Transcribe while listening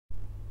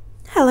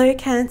Hello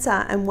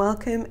Cancer, and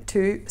welcome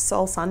to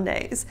Soul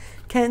Sundays.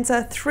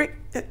 Cancer,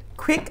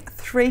 quick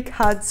three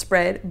card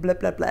spread, blah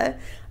blah blah,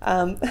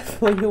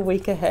 for your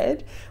week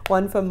ahead.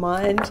 One for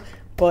mind,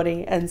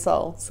 body and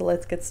soul. So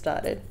let's get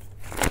started.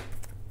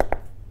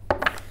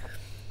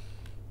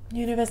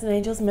 Universe and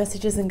angels,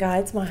 messages and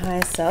guides, my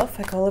higher self,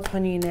 I call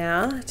upon you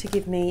now to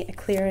give me a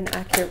clear and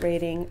accurate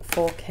reading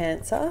for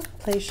Cancer.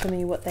 Please show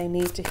me what they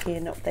need to hear,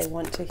 not what they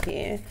want to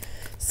hear.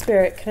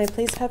 Spirit, can I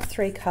please have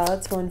three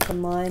cards, one for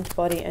mind,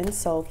 body and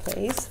soul,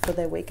 please, for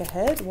their week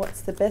ahead?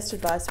 What's the best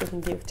advice we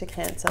can give to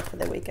Cancer for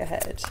their week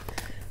ahead?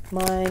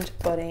 Mind,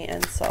 body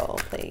and soul,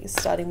 please,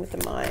 starting with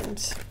the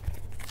mind.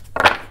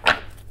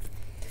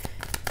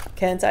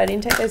 Cancer, I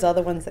didn't take those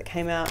other ones that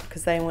came out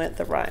because they weren't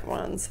the right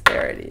ones.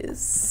 There it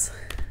is.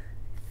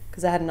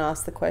 Because I hadn't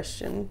asked the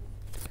question.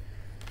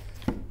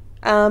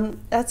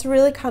 That's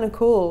really kind of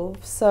cool.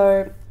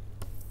 So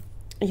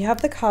you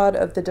have the card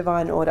of the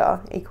Divine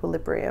Order,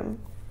 Equilibrium,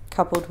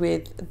 coupled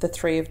with the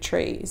Three of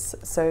Trees,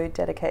 so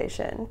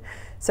dedication.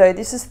 So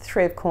this is the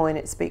Three of Coin.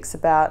 It speaks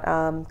about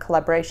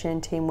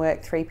collaboration,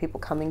 teamwork, three people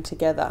coming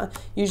together.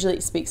 Usually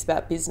it speaks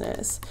about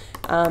business.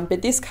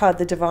 But this card,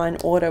 the Divine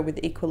Order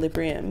with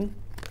Equilibrium,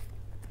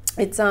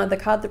 it's the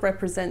card that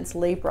represents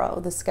Libra,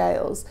 or the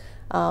scales,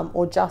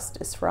 or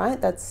justice,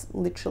 right? That's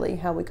literally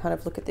how we kind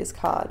of look at this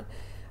card.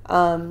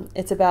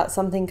 It's about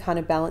something kind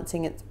of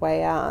balancing its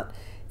way out.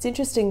 It's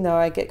interesting though,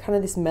 I get kind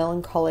of this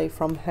melancholy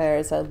from her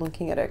as I'm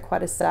looking at her,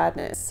 quite a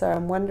sadness. So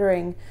I'm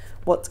wondering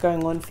what's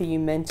going on for you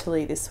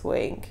mentally this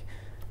week.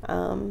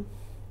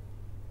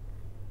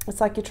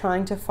 It's like you're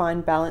trying to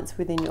find balance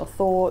within your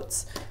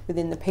thoughts,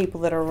 within the people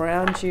that are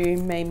around you,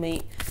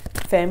 maybe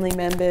family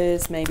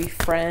members, maybe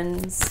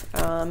friends,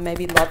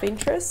 maybe love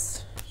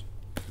interests.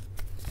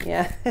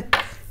 Yeah,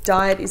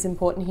 diet is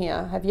important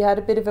here. Have you had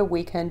a bit of a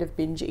weekend of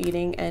binge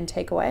eating and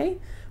takeaway?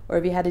 Or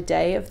have you had a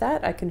day of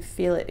that? I can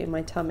feel it in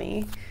my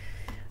tummy.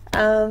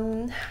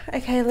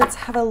 Okay, let's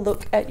have a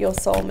look at your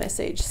soul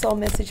message. Soul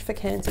message for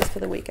Cancers for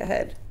the week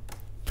ahead.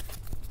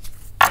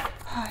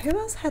 Oh, who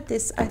else had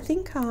this? I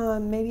think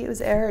maybe it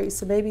was Aries.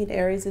 So maybe an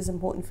Aries is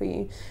important for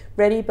you.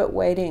 Ready but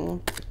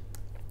waiting.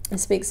 It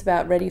speaks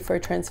about ready for a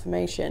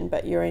transformation,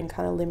 but you're in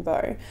kind of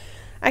limbo.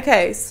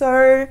 Okay,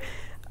 so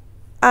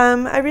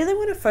I really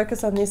want to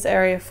focus on this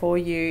area for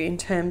you in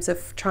terms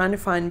of trying to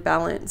find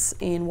balance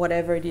in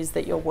whatever it is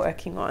that you're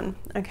working on,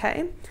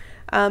 okay?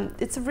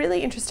 It's a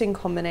really interesting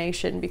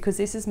combination because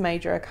this is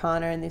major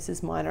arcana and this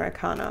is minor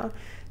arcana.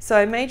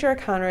 So major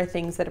arcana are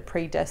things that are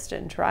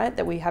predestined, right?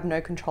 That we have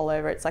no control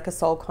over. It's like a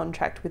soul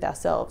contract with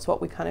ourselves,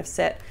 what we kind of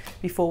set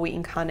before we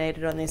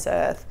incarnated on this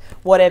earth,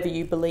 whatever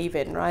you believe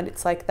in, right?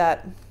 It's like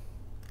that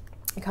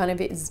kind of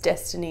is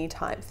destiny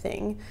type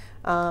thing.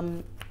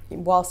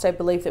 Whilst I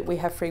believe that we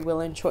have free will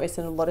and choice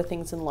in a lot of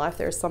things in life,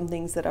 there are some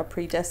things that are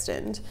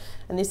predestined,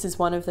 and this is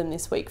one of them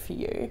this week for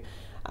you.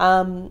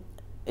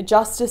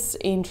 Justice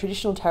in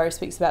traditional tarot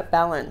speaks about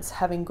balance,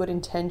 having good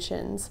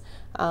intentions.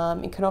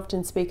 It can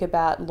often speak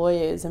about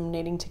lawyers and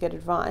needing to get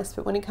advice,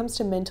 but when it comes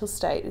to mental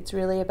state, it's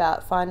really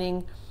about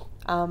finding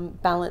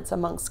balance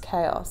amongst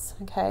chaos,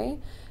 okay?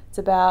 It's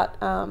about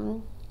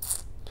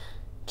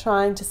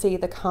trying to see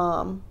the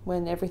calm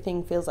when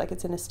everything feels like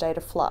it's in a state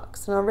of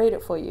flux. And I'll read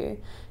it for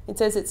you. It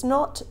says, it's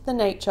not the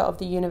nature of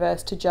the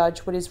universe to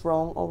judge what is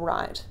wrong or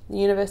right. The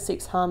universe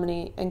seeks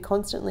harmony and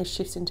constantly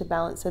shifts into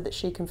balance so that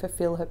she can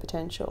fulfill her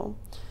potential.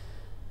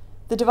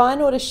 The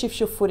divine order shifts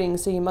your footing,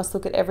 so you must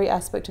look at every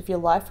aspect of your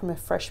life from a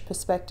fresh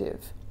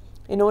perspective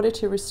in order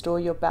to restore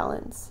your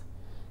balance.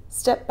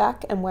 Step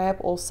back and weigh up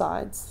all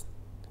sides.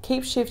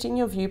 Keep shifting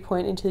your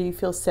viewpoint until you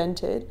feel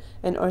centered,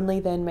 and only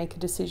then make a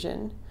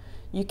decision.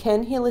 You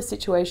can heal a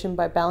situation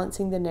by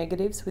balancing the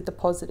negatives with the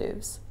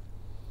positives.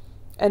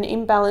 An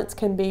imbalance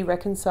can be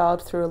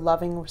reconciled through a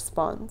loving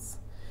response.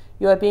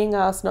 You are being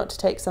asked not to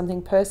take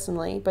something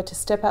personally, but to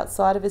step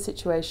outside of a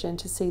situation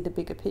to see the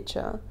bigger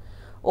picture.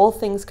 All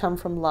things come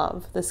from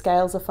love. The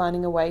scales are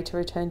finding a way to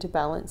return to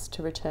balance,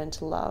 to return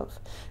to love.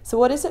 So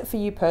what is it for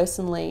you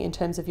personally in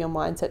terms of your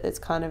mindset that's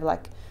kind of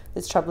like,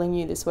 that's troubling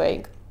you this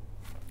week?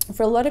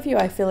 For a lot of you,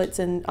 I feel it's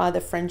in either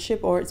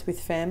friendship or it's with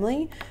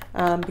family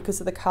because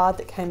of the card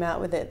that came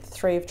out with it, the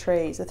Three of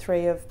Trees, the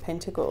Three of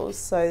Pentacles.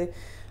 So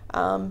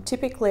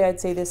typically I'd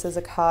see this as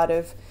a card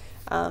of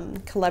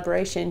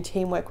collaboration,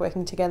 teamwork,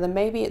 working together.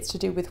 Maybe it's to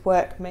do with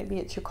work, maybe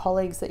it's your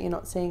colleagues that you're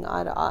not seeing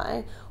eye to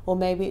eye, or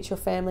maybe it's your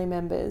family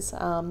members,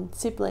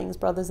 siblings,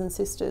 brothers and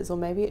sisters, or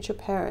maybe it's your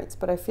parents.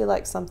 But I feel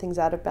like something's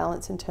out of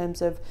balance in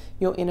terms of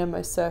your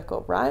innermost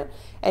circle, right?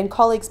 And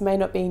colleagues may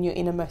not be in your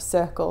innermost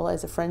circle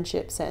as a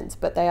friendship sense,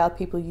 but they are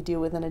people you deal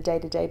with on a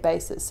day-to-day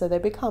basis, so they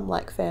become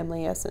like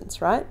family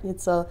essence, right?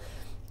 It's a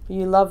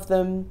you love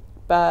them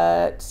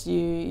but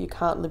you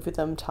can't live with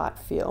them type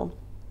feel.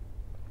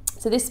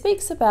 So this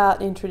speaks about,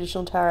 in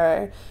traditional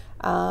tarot,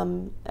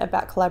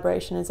 about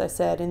collaboration, as I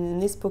said, and in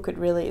this book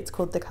it's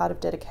called the card of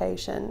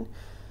dedication.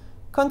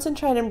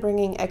 Concentrate on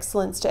bringing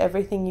excellence to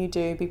everything you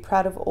do. Be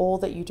proud of all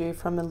that you do,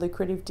 from a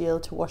lucrative deal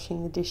to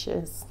washing the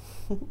dishes.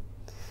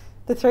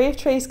 The Three of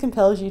Trees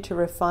compels you to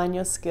refine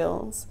your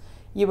skills.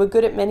 You are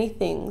good at many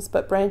things,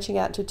 but branching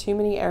out to too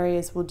many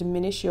areas will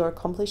diminish your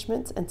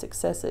accomplishments and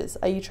successes.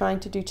 Are you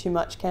trying to do too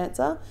much,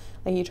 Cancer?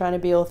 Are you trying to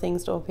be all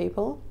things to all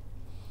people?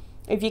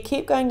 If you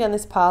keep going down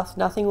this path,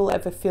 nothing will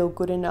ever feel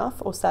good enough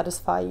or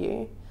satisfy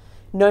you.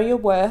 Know your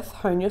worth,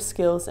 hone your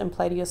skills, and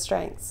play to your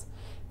strengths.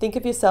 Think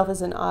of yourself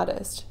as an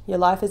artist. Your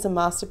life is a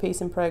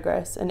masterpiece in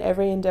progress, and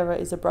every endeavor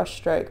is a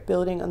brushstroke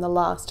building on the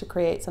last to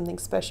create something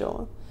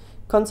special.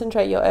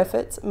 Concentrate your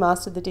efforts,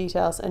 master the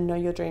details, and know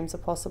your dreams are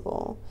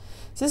possible.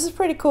 So this is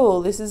pretty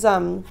cool. This is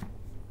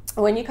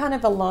when you kind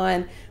of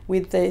align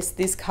with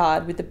this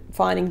card, with the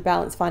finding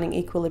balance, finding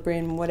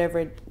equilibrium,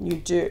 whatever you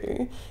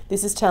do,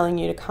 this is telling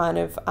you to kind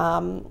of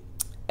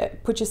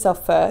put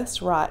yourself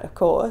first, right, of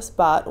course,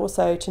 but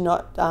also to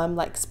not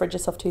like spread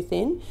yourself too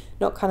thin,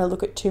 not kind of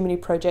look at too many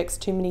projects,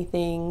 too many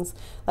things.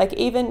 Like,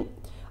 even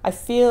I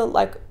feel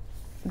like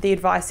the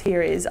advice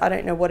here is, I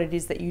don't know what it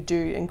is that you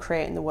do and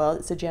create in the world.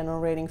 It's a general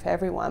reading for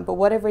everyone, but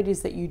whatever it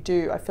is that you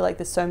do, I feel like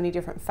there's so many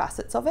different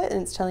facets of it,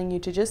 and it's telling you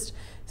to just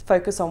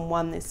focus on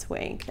one this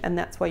week, and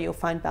that's where you'll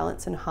find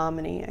balance and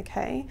harmony,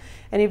 okay?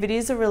 And if it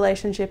is a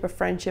relationship, a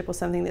friendship, or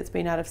something that's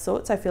been out of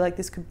sorts, I feel like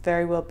this could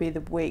very well be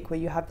the week where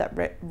you have that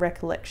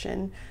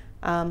resurrection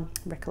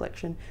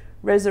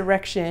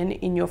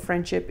in your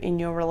friendship, in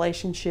your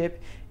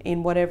relationship,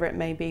 in whatever it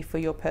may be for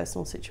your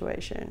personal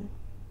situation.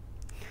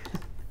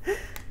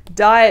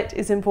 Diet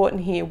is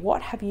important here.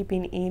 What have you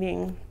been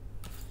eating?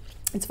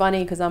 It's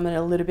funny because I'm in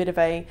a little bit of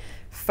a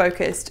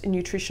focused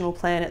nutritional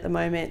plan at the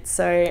moment.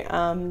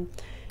 So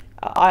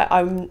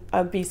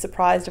I'd be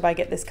surprised if I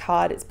get this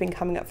card. It's been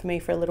coming up for me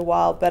for a little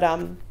while, but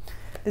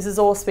this is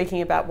all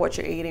speaking about what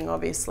you're eating,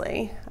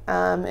 obviously,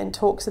 and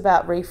talks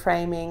about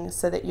reframing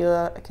so that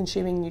you're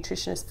consuming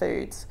nutritious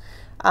foods.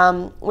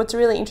 What's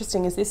really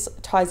interesting is this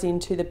ties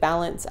into the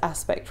balance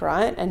aspect,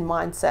 right, and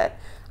mindset.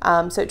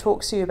 So it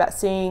talks to you about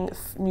seeing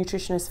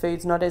nutritious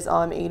foods not as, oh,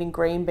 I'm eating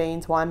green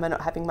beans, why am I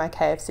not having my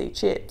KFC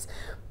chips?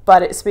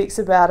 But it speaks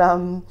about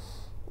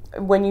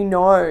when you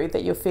know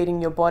that you're feeding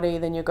your body,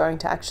 then you're going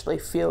to actually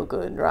feel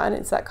good, right?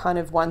 It's that kind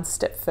of one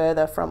step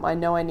further from, I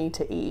know I need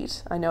to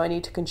eat, I know I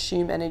need to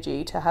consume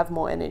energy to have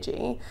more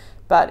energy,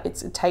 but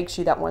it takes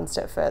you that one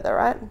step further,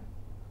 right?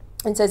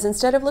 It says,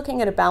 instead of looking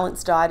at a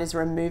balanced diet as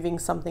removing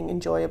something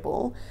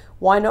enjoyable,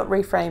 why not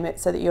reframe it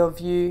so that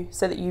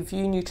you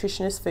view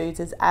nutritious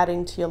foods as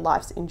adding to your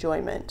life's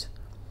enjoyment?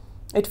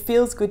 It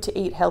feels good to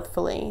eat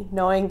healthfully,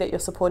 knowing that you're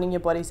supporting your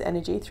body's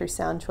energy through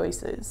sound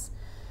choices.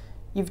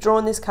 You've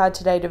drawn this card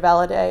today to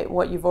validate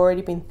what you've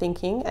already been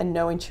thinking and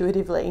know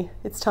intuitively.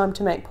 It's time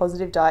to make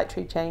positive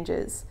dietary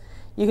changes.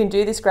 You can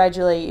do this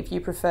gradually if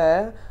you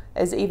prefer,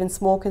 as even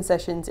small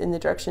concessions in the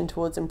direction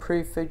towards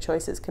improved food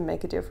choices can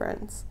make a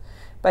difference.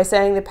 By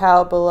saying the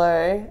power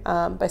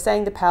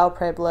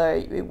prayer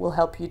below, it will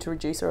help you to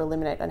reduce or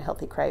eliminate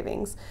unhealthy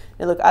cravings.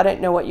 Now look, I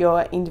don't know what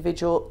your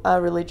individual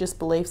religious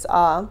beliefs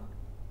are,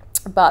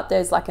 but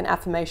there's like an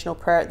affirmational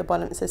prayer at the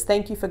bottom. It says,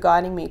 thank you for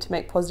guiding me to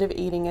make positive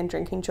eating and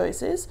drinking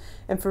choices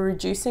and for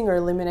reducing or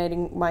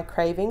eliminating my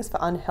cravings for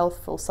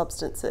unhealthful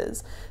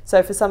substances.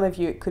 So for some of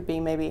you, it could be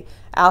maybe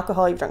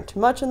alcohol, you've drunk too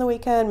much on the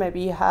weekend,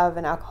 maybe you have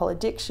an alcohol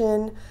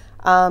addiction.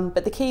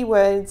 But the key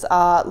words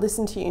are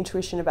listen to your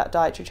intuition about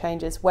dietary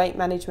changes. Weight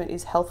management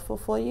is healthful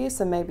for you.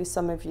 So maybe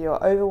some of you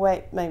are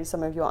overweight, maybe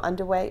some of you are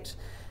underweight.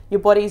 Your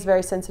body is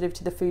very sensitive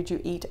to the food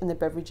you eat and the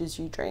beverages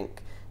you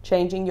drink.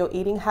 Changing your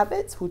eating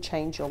habits will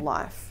change your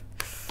life.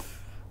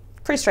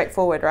 Pretty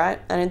straightforward, right?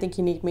 I don't think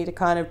you need me to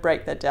kind of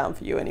break that down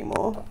for you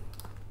anymore.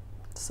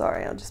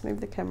 Sorry, I'll just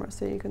move the camera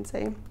so you can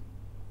see.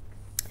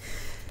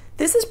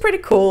 This is pretty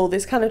cool.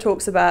 This kind of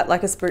talks about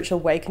like a spiritual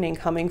awakening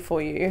coming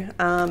for you.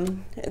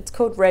 It's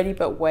called Ready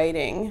But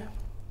Waiting.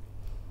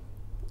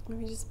 Let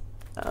me just,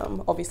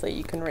 obviously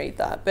you can read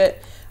that,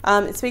 but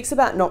it speaks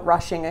about not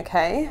rushing,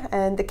 okay?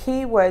 And the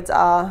key words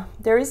are,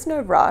 there is no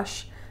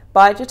rush.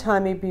 Bide your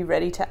time and be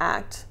ready to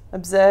act.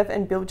 Observe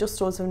and build your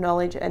stores of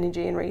knowledge,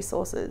 energy, and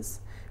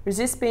resources.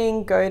 Resist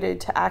being goaded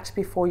to act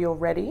before you're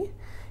ready.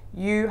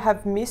 You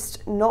have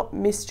not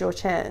missed your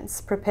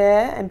chance.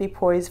 Prepare and be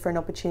poised for an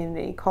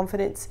opportunity.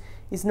 Confidence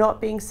is not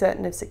being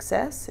certain of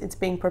success. It's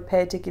being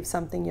prepared to give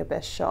something your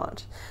best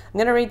shot. I'm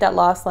going to read that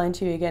last line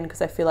to you again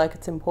because I feel like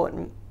it's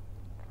important.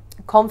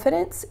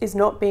 Confidence is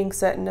not being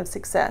certain of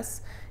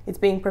success. It's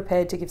being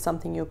prepared to give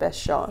something your best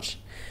shot.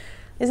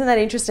 Isn't that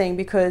interesting?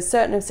 Because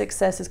certain of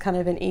success is kind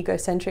of an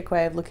egocentric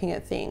way of looking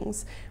at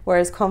things,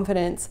 whereas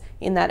confidence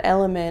in that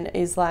element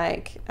is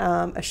like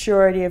a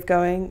surety of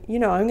going, you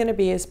know, I'm going to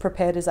be as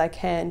prepared as I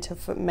can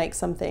to make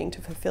something,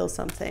 to fulfill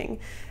something.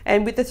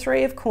 And with the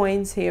Three of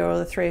Coins here, or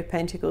the Three of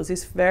Pentacles,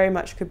 this very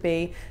much could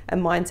be a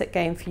mindset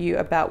game for you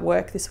about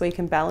work this week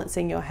and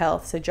balancing your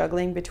health, so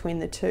juggling between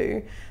the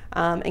two.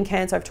 And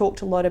Cancer, I've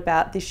talked a lot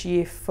about this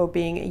year for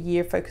being a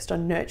year focused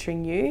on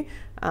nurturing you.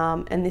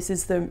 And this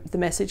is the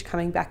message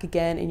coming back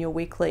again in your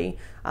weekly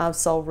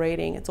soul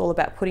reading. It's all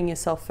about putting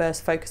yourself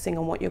first, focusing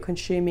on what you're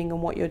consuming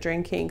and what you're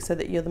drinking so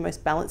that you're the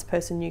most balanced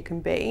person you can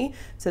be,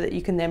 so that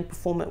you can then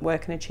perform at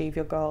work and achieve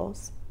your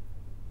goals.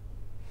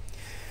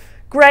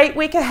 Great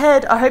week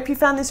ahead. I hope you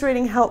found this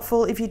reading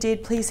helpful. If you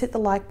did, please hit the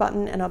like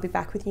button and I'll be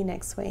back with you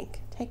next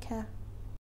week. Take care.